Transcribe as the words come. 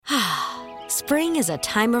Spring is a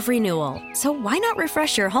time of renewal, so why not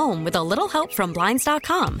refresh your home with a little help from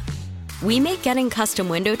Blinds.com? We make getting custom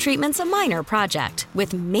window treatments a minor project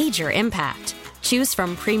with major impact. Choose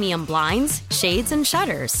from premium blinds, shades, and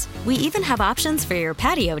shutters. We even have options for your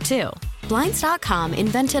patio, too. Blinds.com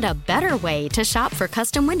invented a better way to shop for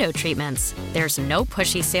custom window treatments. There's no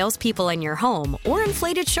pushy salespeople in your home or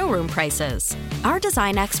inflated showroom prices. Our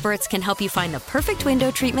design experts can help you find the perfect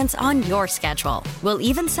window treatments on your schedule. We'll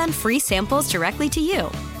even send free samples directly to you.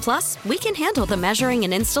 Plus, we can handle the measuring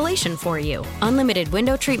and installation for you. Unlimited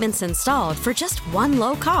window treatments installed for just one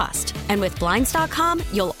low cost. And with Blinds.com,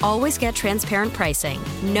 you'll always get transparent pricing.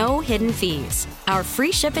 No hidden fees. Our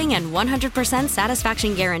free shipping and 100%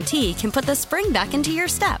 satisfaction guarantee can put the spring back into your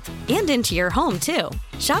step and into your home, too.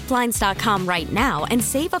 Shop Blinds.com right now and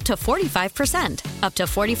save up to 45%. Up to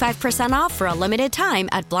 45% off for a limited time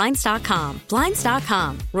at Blinds.com.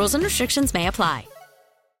 Blinds.com. Rules and restrictions may apply.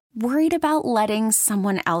 Worried about letting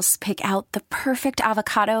someone else pick out the perfect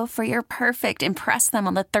avocado for your perfect impress them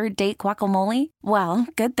on the third date guacamole? Well,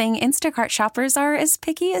 good thing Instacart shoppers are as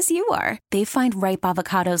picky as you are. They find ripe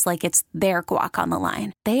avocados like it's their guac on the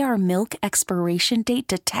line. They are milk expiration date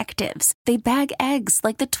detectives. They bag eggs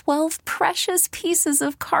like the 12 precious pieces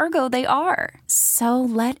of cargo they are. So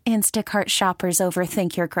let Instacart shoppers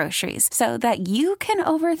overthink your groceries so that you can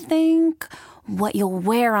overthink what you'll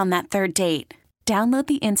wear on that third date. Download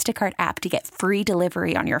the Instacart app to get free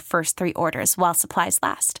delivery on your first 3 orders while supplies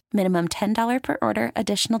last. Minimum $10 per order.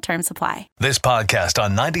 Additional terms apply. This podcast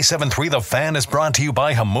on 97.3 The Fan is brought to you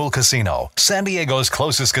by Jamul Casino, San Diego's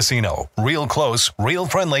closest casino. Real close, real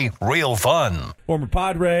friendly, real fun. Former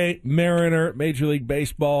Padre, Mariner, Major League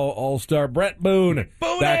Baseball All-Star Brett Boone.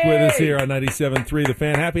 Back with us here on 97.3 The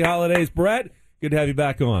Fan. Happy holidays, Brett. Good to have you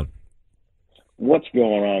back on. What's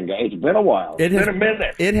going on, guys? It's been a while. It's been a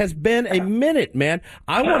minute. It has been a minute, man.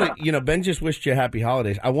 I want to, Ben just wished you happy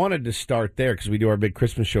holidays. I wanted to start there because we do our big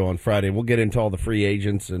Christmas show on Friday. We'll get into all the free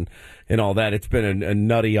agents and all that. It's been a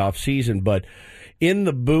nutty off season, but in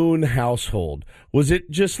the Boone household, was it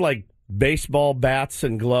just like baseball bats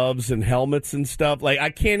and gloves and helmets and stuff? Like, I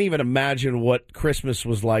can't even imagine what Christmas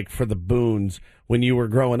was like for the Boones when you were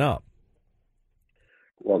growing up.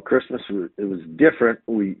 Well, Christmas was different.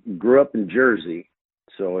 We grew up in Jersey,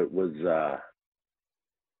 so it was I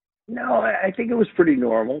think it was pretty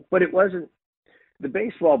normal, but it wasn't the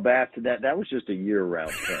baseball bats. That was just a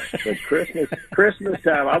year-round thing. But Christmas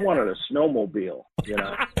time, I wanted a snowmobile.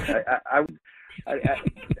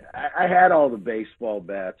 I had all the baseball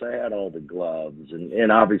bats, I had all the gloves,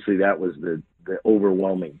 and obviously that was the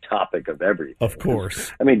overwhelming topic of everything. Of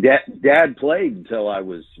course. I mean, Dad played until I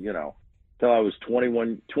was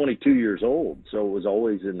 21, 22 years old, so it was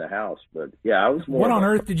always in the house. But yeah, I was more. What on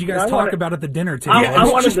earth did you guys talk about at the dinner table? I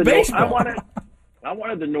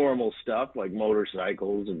wanted the normal stuff like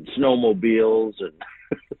motorcycles and snowmobiles, and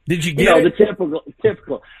did you get the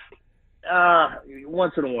typical?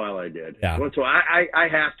 Once in a while, I did. Yeah. Once in a while, I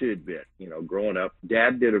have to admit, growing up,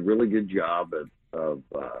 Dad did a really good job of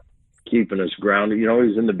keeping us grounded. He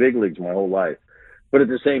was in the big leagues my whole life. But at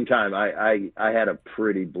the same time, I had a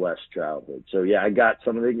pretty blessed childhood. So, yeah, I got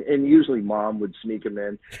some of the – and usually Mom would sneak them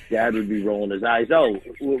in. Dad would be rolling his eyes. Oh,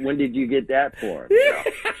 when did you get that for him?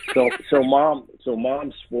 So Mom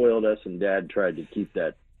spoiled us, and Dad tried to keep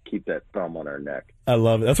that thumb on our neck. I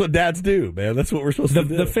love it. That's what dads do, man. That's what we're supposed to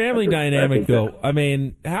do. The family dynamic, though, I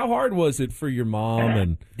mean, how hard was it for your mom?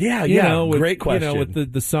 And great question.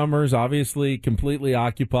 With the summers, obviously completely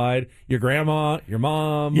occupied. Your grandma, your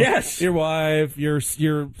mom, yes, your wife, your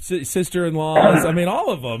sister-in-laws. I mean, all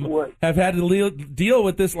of them have had to deal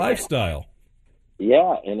with this lifestyle.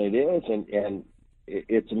 Yeah, and it is, and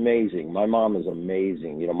it's amazing. My mom is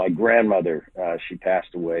amazing. My grandmother, she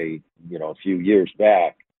passed away, a few years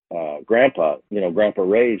back. Grandpa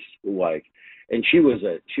Ray's wife, and she was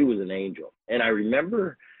an angel. And I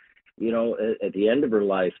remember, at the end of her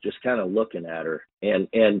life, just kind of looking at her, and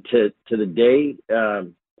to the day,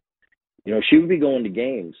 she would be going to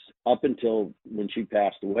games up until when she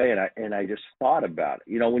passed away, and I just thought about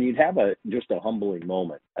it. When you'd have just a humbling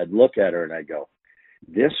moment, I'd look at her and I'd go,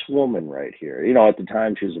 this woman right here, at the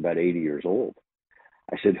time she was about 80 years old.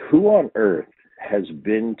 I said, who on earth has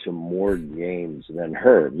been to more games than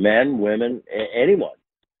her? Men, women, anyone.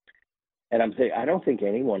 And I'm saying, I don't think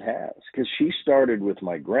anyone has, because she started with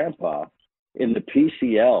my grandpa in the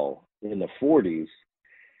PCL in the 40s,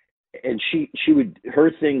 and her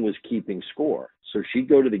thing was keeping score. So she'd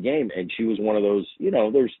go to the game, and she was one of those,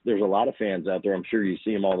 there's a lot of fans out there, I'm sure you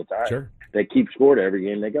see them all the time. Sure. They keep score to every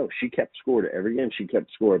game they go. She kept score to every game. She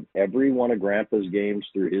kept score of every one of Grandpa's games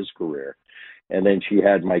through his career. And then she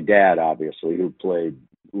had my dad, obviously, who played,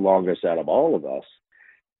 longest out of all of us.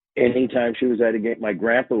 Anytime she was at a game, my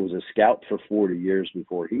grandpa was a scout for 40 years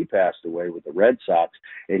before he passed away with the Red Sox,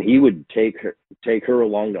 and he would take her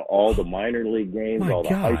along to all the minor league games, all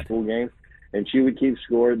the high school games, and she would keep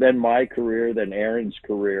score. Then my career, then Aaron's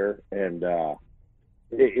career, and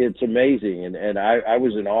it's amazing. And I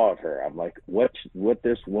was in awe of her. I'm like, what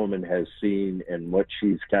this woman has seen and what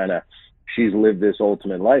she's lived this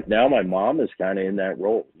ultimate life. Now my mom is kind of in that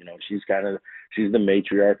role. You know, she's the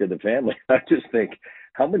matriarch of the family. I just think,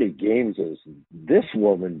 how many games has this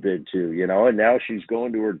woman been to, you know? And now she's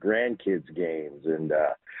going to her grandkids' games, and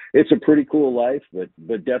it's a pretty cool life, but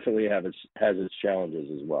definitely has its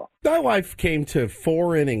challenges as well. My wife came to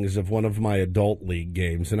 4 innings of one of my adult league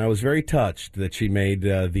games, and I was very touched that she made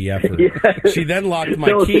the effort. Yeah. She then locked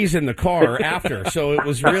my keys in the car after, so it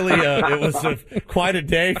was really quite a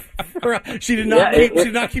day for her. She did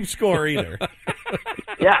not keep score either.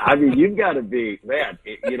 Yeah, I mean, you've got to be, man,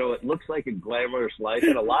 it looks like a glamorous life,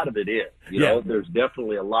 and a lot of it is. You know, there's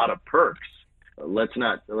definitely a lot of perks. Let's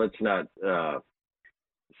not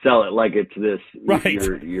sell it like it's this. Right. It's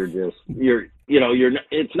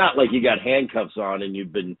not like you got handcuffs on and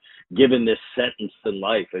you've been given this sentence in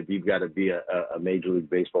life if you've got to be a Major League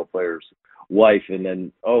Baseball player's wife, and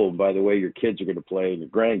then, oh, by the way, your kids are going to play and your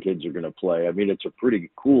grandkids are going to play. I mean, it's a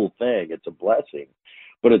pretty cool thing. It's a blessing.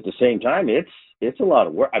 But at the same time, it's a lot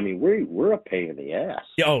of work. I mean, we're a pain in the ass.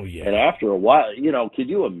 Oh, yeah. And after a while, could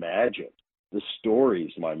you imagine the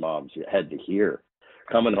stories my mom's had to hear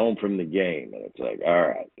coming home from the game? And it's like, all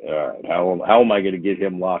right, how am I going to get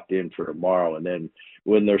him locked in for tomorrow? And then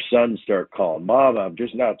when their sons start calling, Mom, I'm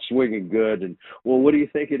just not swinging good. And, well, what do you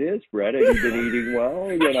think it is, Brett? Have you been eating well,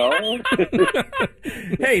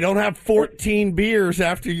 Hey, don't have 14 beers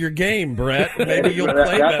after your game, Brett. Maybe you'll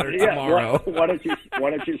play better tomorrow. Why don't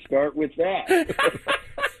you start with that?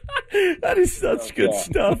 That is such good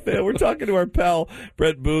stuff, man. We're talking to our pal,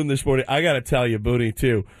 Brett Boone, this morning. I got to tell you, Booney,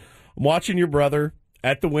 too, I'm watching your brother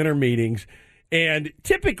at the winter meetings. And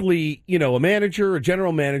typically, a manager, a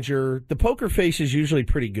general manager, the poker face is usually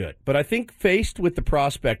pretty good. But I think faced with the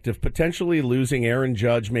prospect of potentially losing Aaron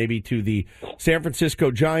Judge maybe to the San Francisco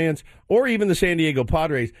Giants or even the San Diego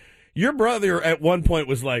Padres, your brother at one point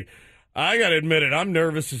was like, I got to admit it, I'm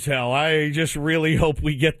nervous as hell. I just really hope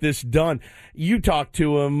we get this done. You talked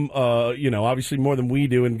to him, obviously more than we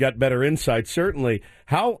do and got better insight, certainly.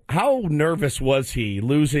 How nervous was he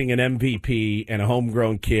losing an MVP and a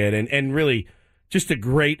homegrown kid and really just a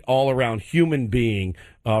great all-around human being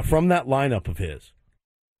from that lineup of his?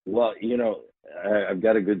 Well, I've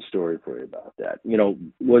got a good story for you about that.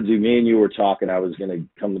 Woodsy, me and you were talking. I was going to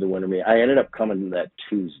come to the winter meeting. I ended up coming that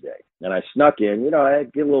Tuesday, and I snuck in. I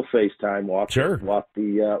get a little FaceTime, walk the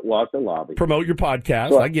lobby, promote your podcast.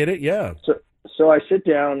 So, I get it, yeah. So I sit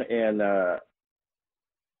down and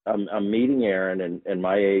I'm meeting Aaron and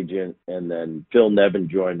my agent, and then Phil Nevin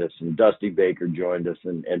joined us, and Dusty Baker joined us,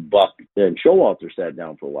 and Buck and Showalter sat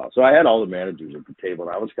down for a while. So I had all the managers at the table,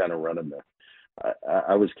 and I was kind of running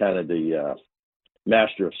I was kind of the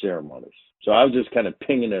master of ceremonies. So I was just kind of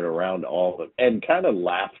pinging it around all of them and kind of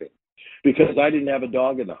laughing because I didn't have a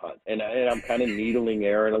dog in the hunt. And I'm kind of needling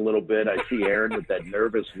Aaron a little bit. I see Aaron with that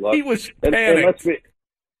nervous look. He was panicked. And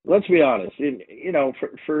let's be honest.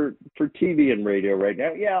 For TV and radio right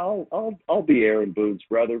now, yeah, I'll be Aaron Boone's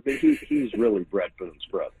brother, but he's really Brett Boone's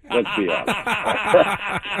brother. Let's be honest.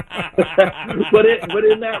 but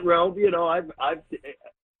in that realm,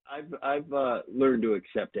 I've learned to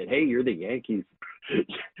accept it. Hey, you're the Yankees,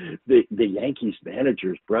 the Yankees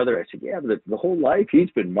manager's brother. I said, yeah, but the whole life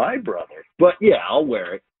he's been my brother. But yeah, I'll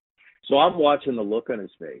wear it. So I'm watching the look on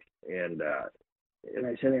his face, and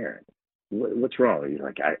I said, Aaron, what's wrong? He's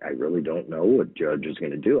like, I really don't know what Judge is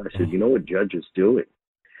going to do. I said, you know what Judge is doing?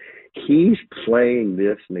 He's playing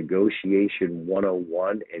this negotiation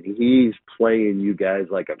 101, and he's playing you guys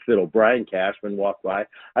like a fiddle. Brian Cashman walked by.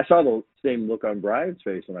 I saw the same look on Brian's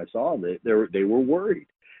face when I saw him. They were worried.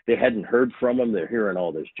 They hadn't heard from him. They're hearing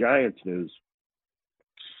all this Giants news.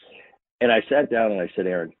 And I sat down and I said,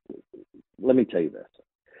 Aaron, let me tell you this.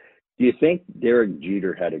 Do you think Derek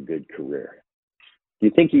Jeter had a good career? Do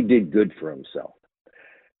you think he did good for himself?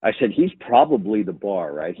 I said, he's probably the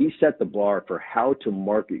bar, right? He set the bar for how to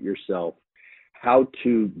market yourself, how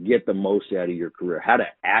to get the most out of your career, how to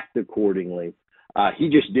act accordingly. He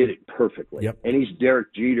just did it perfectly. Yep. And he's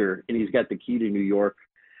Derek Jeter, and he's got the key to New York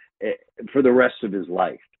for the rest of his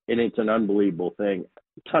life. And it's an unbelievable thing.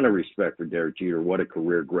 A ton of respect for Derek Jeter. What a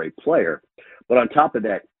career, great player. But on top of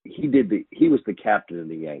that, he was the captain of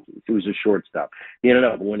the Yankees. He was a shortstop. He ended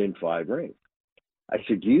up winning 5 rings. I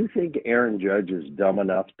said, do you think Aaron Judge is dumb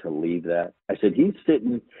enough to leave that? I said,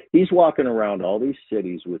 he's walking around all these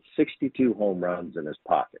cities with 62 home runs in his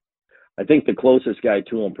pocket. I think the closest guy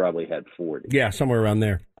to him probably had 40. Yeah, somewhere around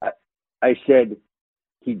there. I said,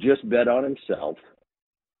 he just bet on himself.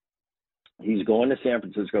 He's going to San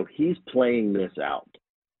Francisco. He's playing this out.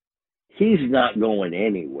 He's not going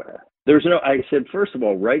anywhere. I said, first of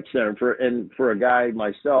all, right center, for a guy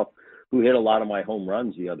myself who hit a lot of my home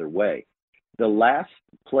runs the other way, the last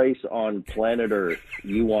place on planet Earth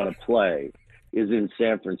you want to play is in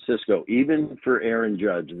San Francisco, even for Aaron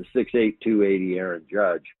Judge, the 6'8", 280 Aaron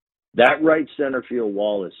Judge. That right center field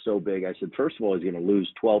wall is so big. I said, first of all, he's going to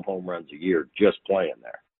lose 12 home runs a year just playing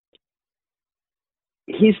there.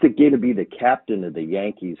 He's going to be the captain of the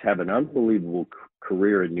Yankees, have an unbelievable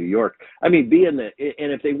career in New York. I mean, and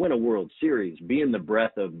if they win a World Series, be in the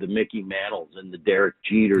breath of the Mickey Mantles and the Derek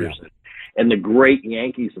Jeters and the great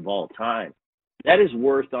Yankees of all time. That is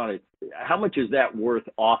worth on it. How much is that worth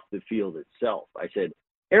off the field itself? I said,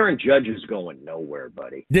 Aaron Judge is going nowhere,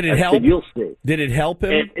 buddy. Did it help? Said, you'll see. Did it help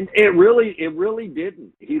him? And it really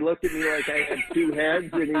didn't. He looked at me like I had two heads,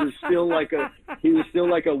 and he was still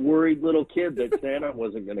like a worried little kid that Santa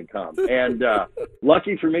wasn't going to come. And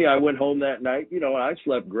lucky for me, I went home that night. You know, I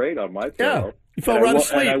slept great on my pillow. Yeah, you fell right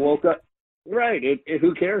asleep. And I woke up. Right.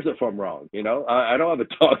 Who cares if I'm wrong? You know, I don't have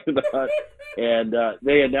a talk about it. And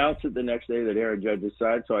they announced it the next day that Aaron Judge had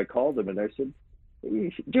signed. So I called him and I said,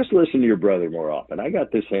 just listen to your brother more often. I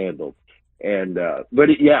got this handled. And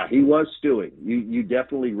he was stewing. You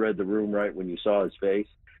definitely read the room right when you saw his face.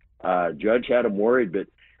 Judge had him worried, but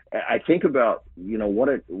I think about, you know, what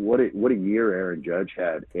a year Aaron Judge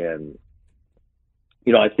had. And,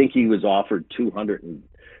 you know, I think he was offered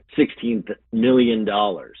 $216 million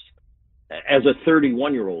as a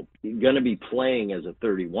 31-year-old, going to be playing as a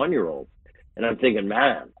 31-year-old. And I'm thinking,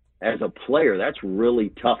 man, as a player, that's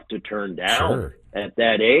really tough to turn down at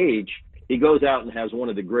that age. He goes out and has one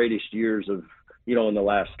of the greatest years of, you know, in the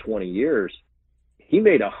last 20 years. He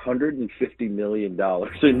made $150 million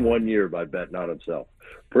in 1 year by betting on himself.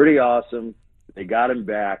 Pretty awesome. They got him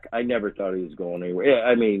back. I never thought he was going anywhere.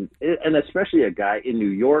 I mean, and especially a guy in New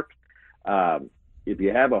York, if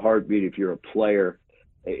you have a heartbeat, if you're a player,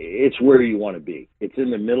 it's where you want to be. It's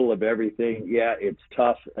in the middle of everything. Yeah, it's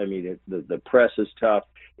tough. I mean, the press is tough.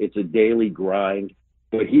 It's a daily grind.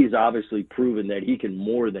 But he's obviously proven that he can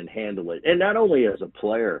more than handle it. And not only as a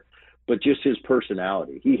player, but just his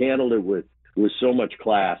personality. He handled it with so much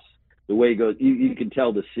class. The way he goes, you can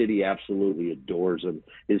tell the city absolutely adores him.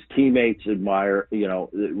 His teammates admire, you know,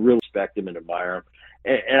 really respect him and admire him.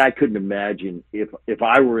 And I couldn't imagine if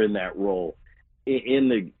I were in that role in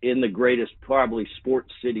the greatest probably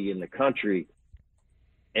sports city in the country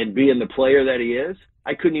and being the player that he is,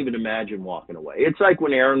 I couldn't even imagine walking away. It's like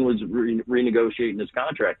when Aaron was renegotiating his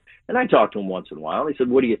contract, and I talked to him once in a while. He said,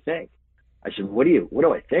 "What do you think?" I said, "What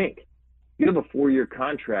do I think? You have a 4-year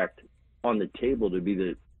contract on the table to be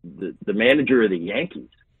the manager of the Yankees.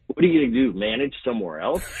 What are you going to do? Manage somewhere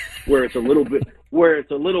else where it's a little bit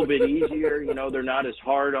easier? You know, they're not as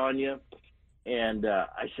hard on you." And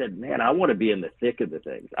I said, man, I want to be in the thick of the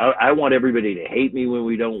things. I want everybody to hate me when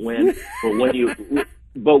we don't win.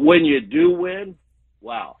 But when you do win,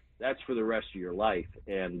 wow, that's for the rest of your life.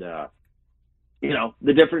 And, you know,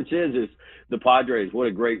 the difference is the Padres, what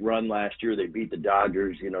a great run last year. They beat the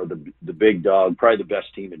Dodgers, you know, the big dog, probably the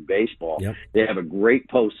best team in baseball. Yep. They have a great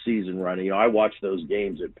postseason run. You know, I watched those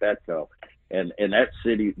games at Petco. And that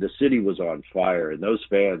city, the city was on fire. And those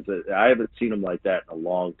fans, I haven't seen them like that in a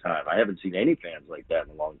long time. I haven't seen any fans like that in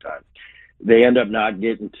a long time. They end up not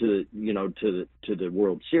getting to the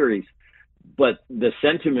World Series. But the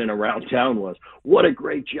sentiment around town was, what a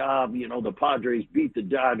great job. You know, the Padres beat the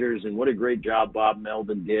Dodgers, and what a great job Bob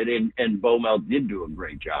Melvin did. And Bo Mel did do a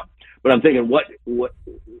great job. But I'm thinking,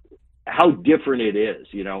 how different it is,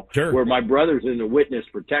 you know, where my brother's in the witness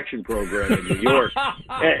protection program in New York.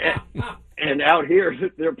 And out here,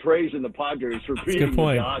 they're praising the Padres for beating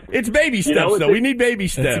the Dodgers. It's baby steps, though. We need baby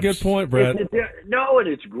steps. That's a good point, Brett. No, and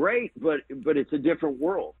it's great, but it's a different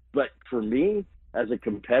world. But for me, as a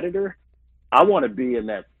competitor, I want to be on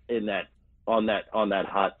that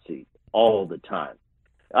hot seat all the time.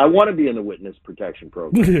 I want to be in the witness protection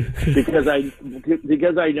program because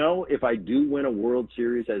I know if I do win a World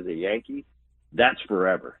Series as a Yankee, that's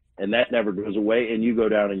forever, and that never goes away. And you go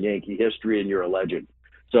down in Yankee history, and you're a legend.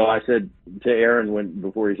 So I said to Aaron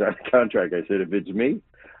before he signed the contract, I said, if it's me,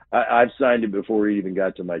 I've signed it before he even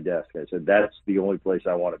got to my desk. I said, that's the only place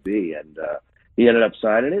I want to be. And he ended up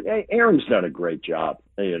signing it. Hey, Aaron's done a great job.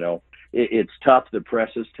 You know, it's tough. The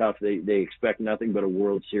press is tough. They expect nothing but a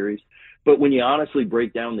World Series. But when you honestly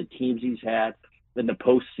break down the teams he's had in the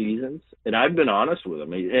postseasons, and I've been honest with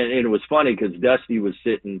him. And it was funny because Dusty was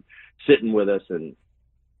sitting with us, and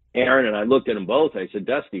Aaron and I looked at them both. I said,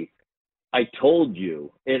 Dusty, I told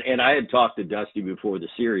you, and I had talked to Dusty before the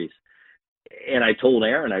series, and I told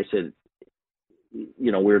Aaron, I said,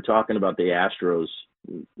 we were talking about the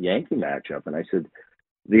Astros-Yankee matchup, and I said,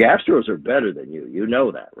 the Astros are better than you. You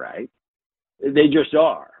know that, right? They just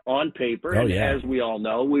are on paper. Oh, and yeah. as we all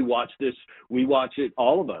know,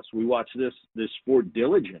 all of us. We watch this sport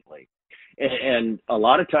diligently. And a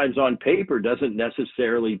lot of times on paper doesn't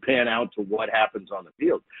necessarily pan out to what happens on the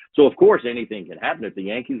field. So, of course, anything can happen. If the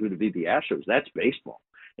Yankees were to beat the Astros, that's baseball.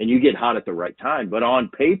 And you get hot at the right time. But on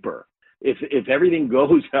paper, if everything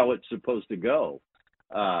goes how it's supposed to go,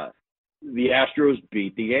 the Astros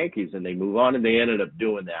beat the Yankees and they move on, and they ended up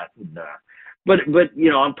doing that. And, but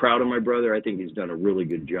I'm proud of my brother. I think he's done a really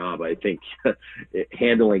good job. I think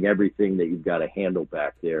handling everything that you've got to handle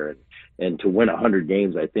back there, and to win 100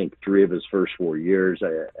 games, I think 3 of his first 4 years,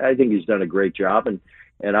 I think he's done a great job, and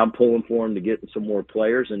I'm pulling for him to get some more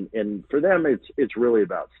players. And for them, it's really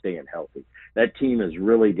about staying healthy. That team has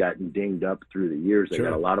really gotten dinged up through the years. They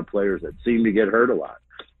got a lot of players that seem to get hurt a lot.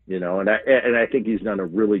 And I think he's done a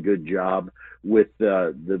really good job with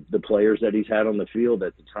the players that he's had on the field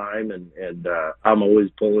at the time, and I'm always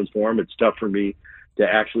pulling for him. It's tough for me to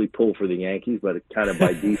actually pull for the Yankees, but it kind of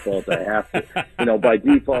by default I have to. By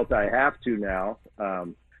default I have to now.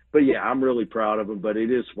 But yeah, I'm really proud of him. But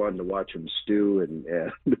it is fun to watch him stew and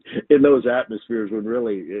in those atmospheres when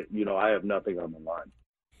really I have nothing on the line.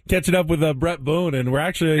 Catching up with Brett Boone, and we're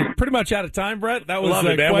actually pretty much out of time, Brett. That was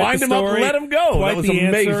quite Wind the story. Him up and let him go. Quite that was the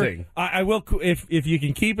amazing. I will, if you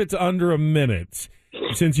can keep it to under a minute.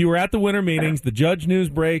 Since you were at the winter meetings, the Judge news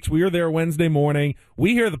breaks. We were there Wednesday morning.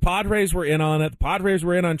 We hear the Padres were in on it. The Padres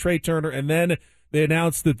were in on Trey Turner, and then they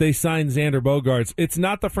announced that they signed Xander Bogaerts. It's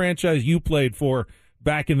not the franchise you played for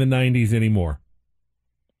back in the 90s anymore.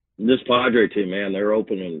 This Padre team, man, they're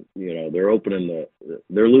loosening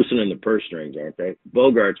the purse strings, aren't they?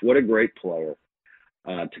 Bogaerts, what a great player.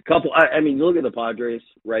 You look at the Padres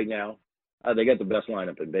right now. They got the best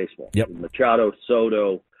lineup in baseball. Yep. Machado,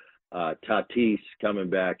 Soto, Tatis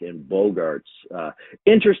coming back, and Bogaerts.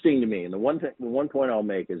 Interesting to me, and the one point I'll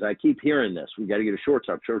make is I keep hearing this. We got to get a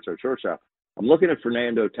shortstop. I'm looking at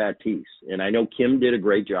Fernando Tatis, and I know Kim did a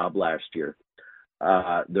great job last year.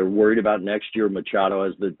 They're worried about next year. Machado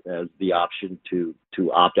as the option to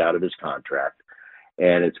opt out of his contract,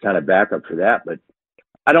 and it's kind of backup for that. But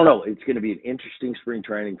I don't know. It's going to be an interesting spring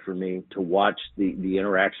training for me to watch the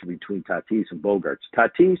interaction between Tatis and Bogaerts.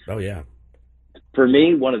 Tatis, oh yeah, for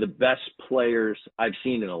me, one of the best players I've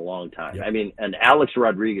seen in a long time. Yep. I mean, an Alex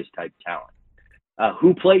Rodriguez type talent,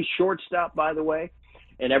 who plays shortstop, by the way.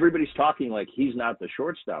 And everybody's talking like he's not the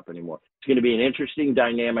shortstop anymore. It's going to be an interesting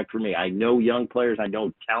dynamic for me. I know young players. I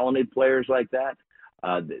know talented players like that.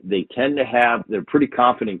 They tend to they're pretty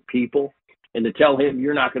confident people. And to tell him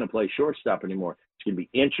you're not going to play shortstop anymore, it's going to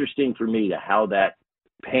be interesting for me to how that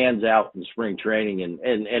pans out in spring training.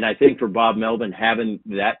 And I think for Bob Melvin, having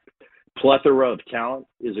that plethora of talent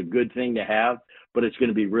is a good thing to have, but it's going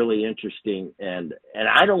to be really interesting. And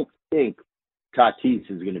I don't think Tatis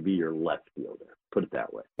is going to be your left fielder. Put it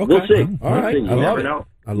that way. Okay. We'll see. All right. You never know.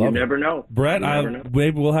 You never know. Brett,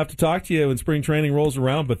 maybe we'll have to talk to you when spring training rolls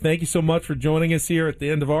around, but thank you so much for joining us here at the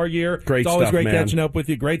end of our year. Great It's always stuff, great man. catching up with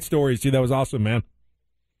you. Great stories, too. That was awesome, man.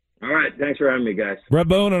 All right. Thanks for having me, guys. Brett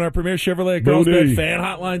Boone on our Premier Chevrolet of Carlsbad fan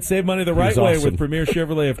hotline. Save money the right way with Premier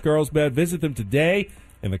Chevrolet of Carlsbad. Visit them today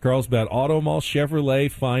in the Carlsbad Auto Mall.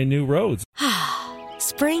 Chevrolet, find new roads.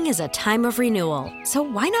 Spring is a time of renewal, so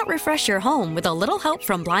why not refresh your home with a little help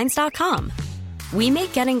from Blinds.com? We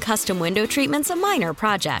make getting custom window treatments a minor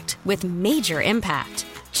project with major impact.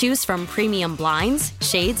 Choose from premium blinds,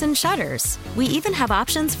 shades, and shutters. We even have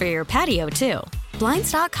options for your patio, too.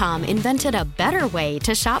 Blinds.com invented a better way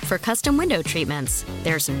to shop for custom window treatments.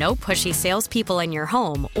 There's no pushy salespeople in your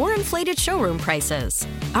home or inflated showroom prices.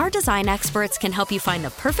 Our design experts can help you find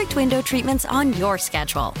the perfect window treatments on your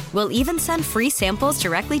schedule. We'll even send free samples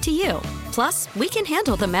directly to you. Plus, we can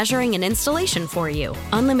handle the measuring and installation for you.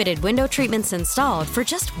 Unlimited window treatments installed for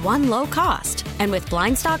just one low cost. And with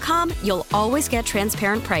Blinds.com, you'll always get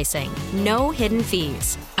transparent pricing. No hidden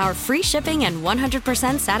fees. Our free shipping and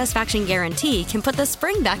 100% satisfaction guarantee can put the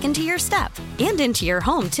spring back into your step and into your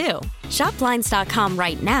home, too. Shop Blinds.com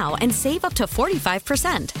right now and save up to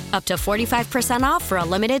 45%. Up to 45% off for a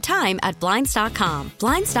limited time at Blinds.com.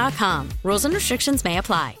 Blinds.com. Rules and restrictions may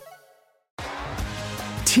apply.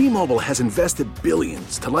 T-Mobile has invested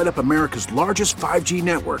billions to light up America's largest 5G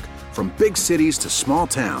network, from big cities to small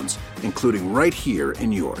towns, including right here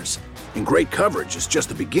in yours. And great coverage is just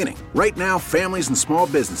the beginning. Right now, families and small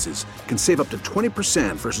businesses can save up to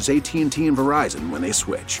 20% versus AT&T and Verizon when they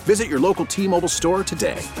switch. Visit your local T-Mobile store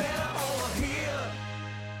today.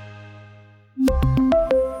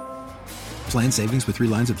 Plan savings with 3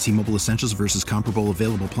 lines of T-Mobile Essentials versus comparable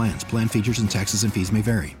available plans. Plan features and taxes and fees may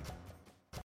vary.